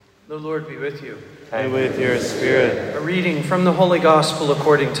The Lord be with you. And with your spirit. A reading from the Holy Gospel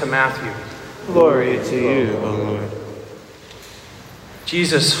according to Matthew. Glory to you, O Lord.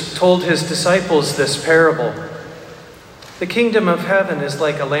 Jesus told his disciples this parable. The kingdom of heaven is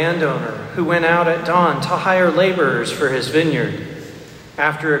like a landowner who went out at dawn to hire laborers for his vineyard.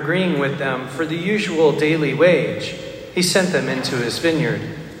 After agreeing with them for the usual daily wage, he sent them into his vineyard.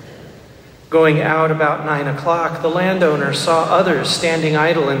 Going out about 9 o'clock, the landowner saw others standing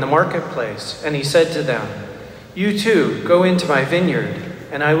idle in the marketplace, and he said to them, "You too, go into my vineyard,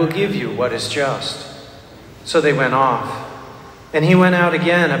 and I will give you what is just." So they went off. And he went out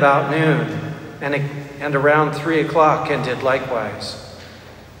again about noon, and around 3 o'clock, and did likewise.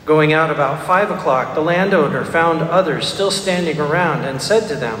 Going out about 5 o'clock, the landowner found others still standing around, and said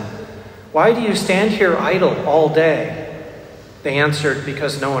to them, "Why do you stand here idle all day?" They answered,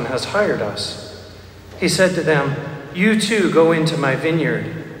 "Because no one has hired us." He said to them, "You too go into my vineyard."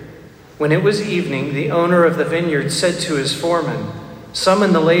 When it was evening, the owner of the vineyard said to his foreman,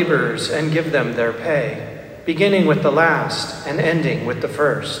 "Summon the laborers and give them their pay, beginning with the last and ending with the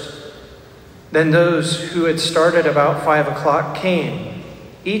first." Then those who had started about 5 o'clock came.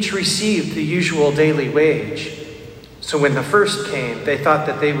 Each received the usual daily wage. So when the first came, they thought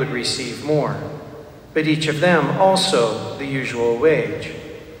that they would receive more, but each of them also the usual wage.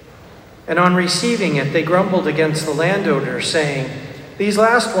 And on receiving it, they grumbled against the landowner, saying, "These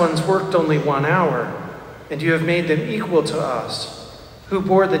last ones worked only 1 hour, and you have made them equal to us, who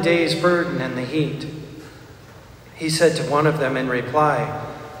bore the day's burden and the heat." He said to one of them in reply,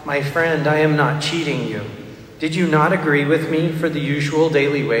 "My friend, I am not cheating you. Did you not agree with me for the usual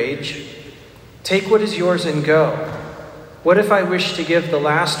daily wage? Take what is yours and go. What if I wish to give the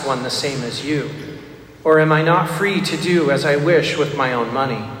last one the same as you? Or am I not free to do as I wish with my own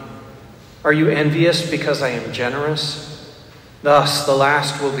money? Are you envious because I am generous? Thus the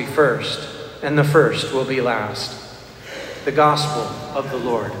last will be first, and the first will be last." The Gospel of the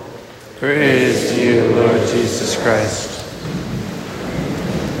Lord. Praise to you, Lord Jesus Christ.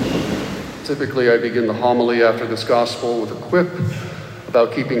 Typically, I begin the homily after this Gospel with a quip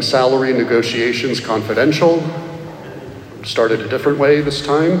about keeping salary negotiations confidential. Started a different way this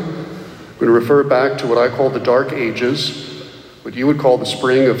time. I'm going to refer back to what I call the Dark Ages, what you would call the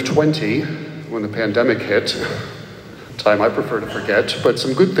spring of 20, when the pandemic hit. Time I prefer to forget, but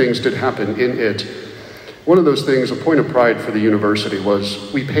some good things did happen in it. One of those things, a point of pride for the university, was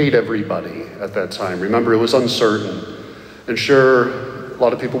we paid everybody at that time. Remember, it was uncertain. And sure, a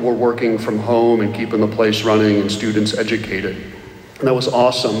lot of people were working from home and keeping the place running and students educated. And that was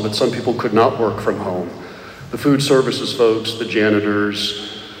awesome, but some people could not work from home. The food services folks, the janitors,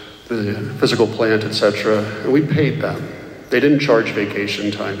 the physical plant, etc., and we paid them. They didn't charge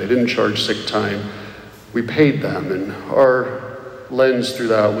vacation time. They didn't charge sick time. We paid them, and our lens through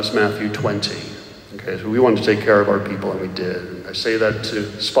that was Matthew 20. Okay, so we wanted to take care of our people, and we did. And I say that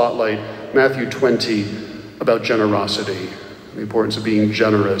to spotlight Matthew 20 about generosity, the importance of being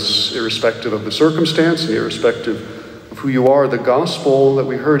generous, irrespective of the circumstance and irrespective of who you are. The gospel that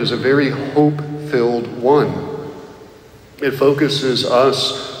we heard is a very hope-filled one. It focuses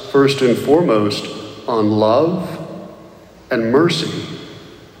us first and foremost on love and mercy.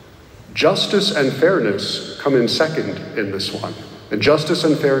 Justice and fairness come in second in this one. And justice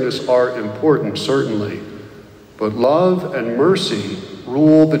and fairness are important, certainly. But love and mercy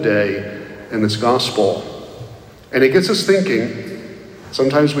rule the day in this gospel. And it gets us thinking.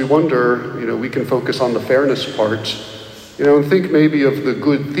 Sometimes we wonder, we can focus on the fairness part, and think maybe of the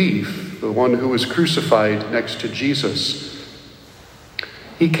good thief, the one who was crucified next to Jesus.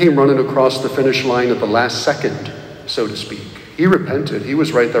 He came running across the finish line at the last second, so to speak. He repented. He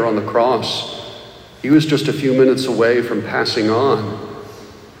was right there on the cross. He was just a few minutes away from passing on.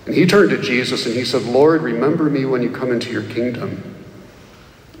 And he turned to Jesus and he said, "Lord, remember me when you come into your kingdom."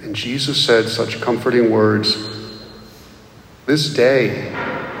 And Jesus said such comforting words, "This day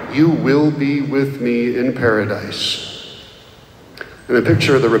you will be with me in paradise." And a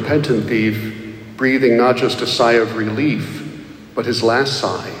picture of the repentant thief breathing not just a sigh of relief, but his last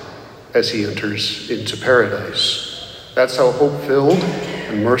sigh as he enters into paradise. That's how hope-filled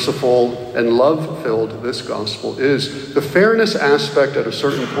and merciful and love-filled this gospel is. The fairness aspect at a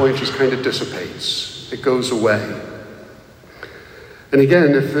certain point just kind of dissipates. It goes away. And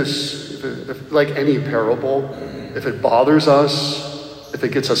again, if like any parable, if it bothers us, if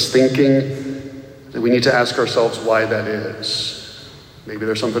it gets us thinking, then we need to ask ourselves why that is. Maybe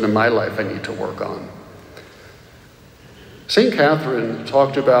there's something in my life I need to work on. St. Catherine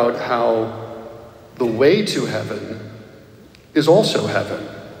talked about how the way to heaven is also heaven.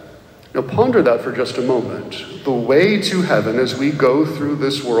 Now ponder that for just a moment. The way to heaven as we go through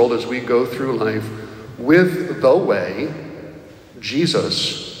this world, as we go through life, with the way,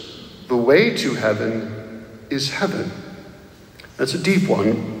 Jesus, the way to heaven is heaven. That's a deep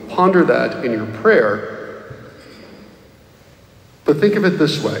one. Ponder that in your prayer. But think of it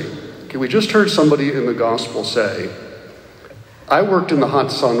this way. Okay, we just heard somebody in the gospel say, I worked in the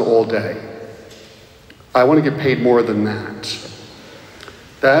hot sun all day. I want to get paid more than that.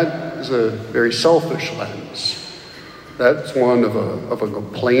 That is a very selfish lens. That's one of a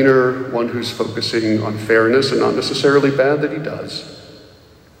complainer, one who's focusing on fairness and not necessarily bad that he does.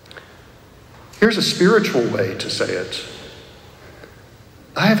 Here's a spiritual way to say it.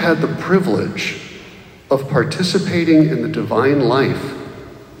 I have had the privilege of participating in the divine life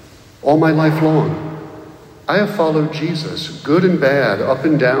all my life long. I have followed Jesus, good and bad, up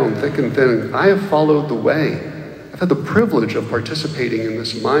and down, thick and thin. I have followed the way. I've had the privilege of participating in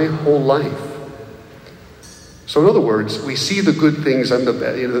this my whole life. So in other words, we see the good things and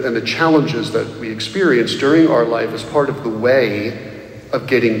the challenges that we experience during our life as part of the way of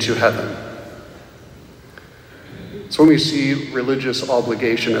getting to heaven. So when we see religious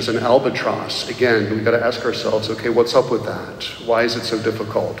obligation as an albatross, again, we've got to ask ourselves, okay, what's up with that? Why is it so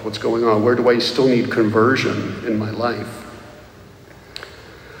difficult? What's going on? Where do I still need conversion in my life?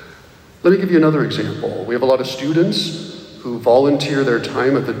 Let me give you another example. We have a lot of students who volunteer their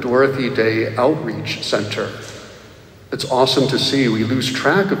time at the Dorothy Day Outreach Center. It's awesome to see. We lose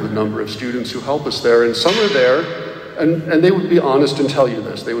track of the number of students who help us there, and some are there, and they would be honest and tell you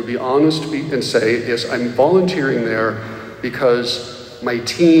this. They would be honest and say, yes, I'm volunteering there because my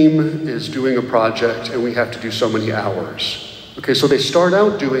team is doing a project and we have to do so many hours. Okay, so they start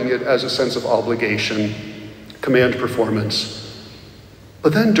out doing it as a sense of obligation, command performance.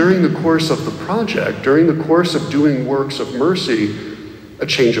 But then during the course of the project, during the course of doing works of mercy, a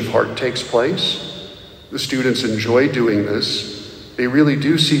change of heart takes place. The students enjoy doing this. They really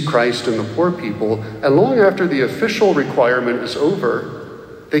do see Christ in the poor people, and long after the official requirement is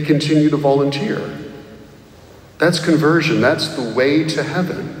over, they continue to volunteer. That's conversion. That's the way to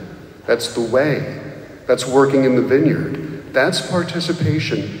heaven. That's the way. That's working in the vineyard. That's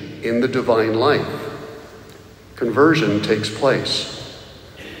participation in the divine life. Conversion takes place.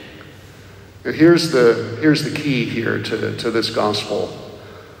 Now here's the key here to this gospel.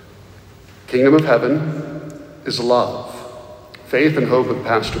 Kingdom of heaven is love. Faith and hope have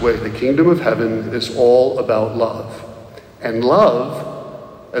passed away. The kingdom of heaven is all about love. And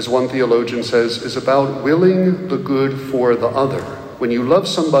love, as one theologian says, is about willing the good for the other. When you love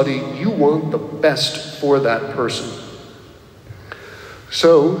somebody, you want the best for that person.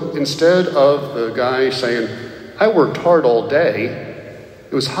 So instead of the guy saying, I worked hard all day,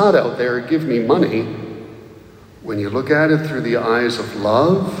 it was hot out there, give me money, when you look at it through the eyes of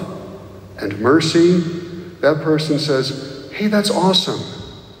love and mercy, that person says, hey, that's awesome.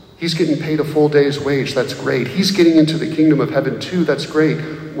 He's getting paid a full day's wage. That's great. He's getting into the kingdom of heaven too. That's great.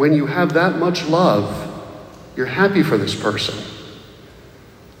 When you have that much love, you're happy for this person.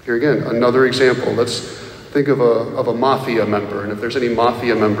 Here again, another example. Let's think of a mafia member. And if there's any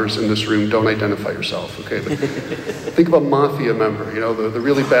mafia members in this room, don't identify yourself, okay? But think of a mafia member, the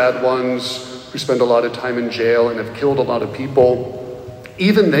really bad ones who spend a lot of time in jail and have killed a lot of people.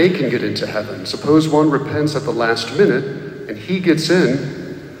 Even they can get into heaven. Suppose one repents at the last minute and he gets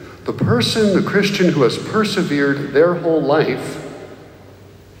in. The person, the Christian who has persevered their whole life,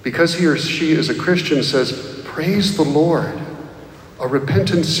 because he or she is a Christian, says, praise the Lord, a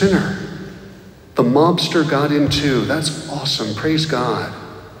repentant sinner. The mobster got in too. That's awesome. Praise God.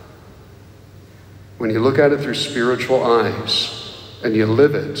 When you look at it through spiritual eyes and you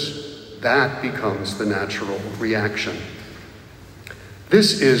live it, that becomes the natural reaction.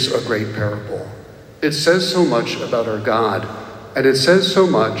 This is a great parable. It says so much about our God, and it says so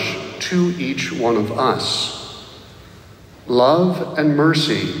much to each one of us. Love and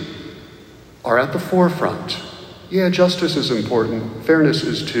mercy are at the forefront. Yeah, justice is important, fairness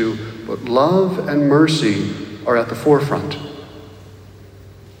is too, but love and mercy are at the forefront.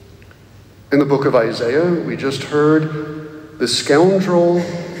 In the book of Isaiah, we just heard, let the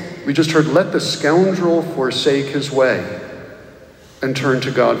scoundrel forsake his way and turn to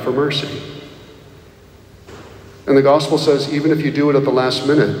God for mercy. And the gospel says, even if you do it at the last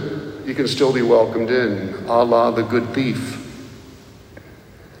minute, you can still be welcomed in, a la the good thief.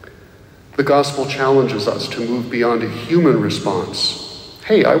 The gospel challenges us to move beyond a human response.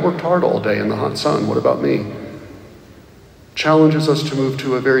 Hey, I worked hard all day in the hot sun, what about me? Challenges us to move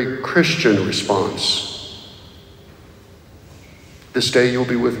to a very Christian response. This day you'll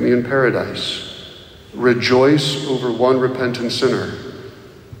be with me in paradise. Rejoice over one repentant sinner.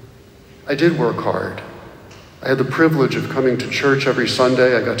 I did work hard. I had the privilege of coming to church every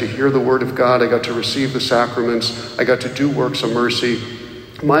Sunday. I got to hear the Word of God. I got to receive the sacraments. I got to do works of mercy.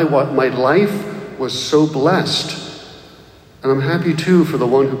 My life was so blessed. And I'm happy, too, for the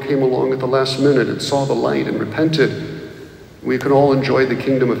one who came along at the last minute and saw the light and repented. We can all enjoy the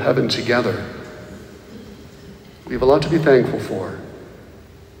kingdom of heaven together. We have a lot to be thankful for.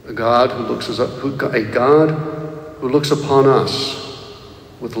 A God who looks upon us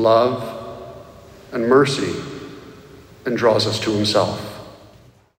with love and mercy and draws us to himself.